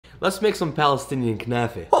Let's make some Palestinian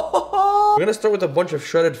Knafeh. We're gonna start with a bunch of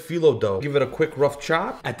shredded phyllo dough. Give it a quick rough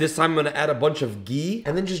chop. At this time, I'm gonna add a bunch of ghee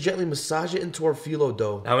and then just gently massage it into our phyllo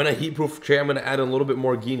dough. Now in a heat-proof tray, I'm gonna add a little bit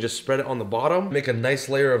more ghee and just spread it on the bottom. Make a nice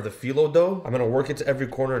layer of the phyllo dough. I'm gonna work it to every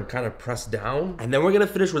corner and kind of press down. And then we're gonna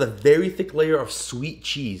finish with a very thick layer of sweet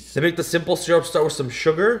cheese. To make the simple syrup, start with some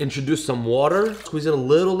sugar, introduce some water, squeeze in a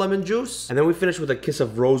little lemon juice, and then we finish with a kiss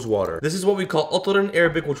of rose water. This is what we call utter in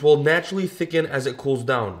Arabic, which will naturally thicken as it cools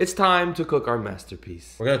down. It's time to cook our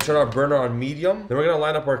masterpiece. We're gonna turn our burner on medium. Then we're gonna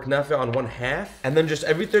line up our knafeh on 1/2. And then just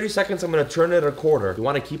every 30 seconds, I'm gonna turn it a quarter. You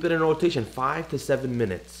wanna keep it in rotation 5 to 7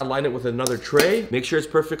 minutes. Align it with another tray. Make sure it's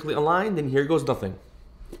perfectly aligned, and here goes nothing.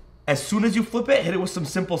 As soon as you flip it, hit it with some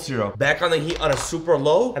simple syrup. Back on the heat on a super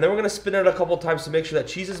low. And then we're gonna spin it a couple times to make sure that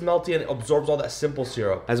cheese is melty and absorbs all that simple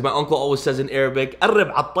syrup. As my uncle always says in Arabic,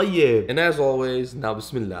 قرب على الطيب. And as always, now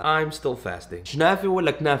bismillah. I'm still fasting. Knafeh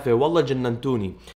ولا knafeh? والله جننتوني.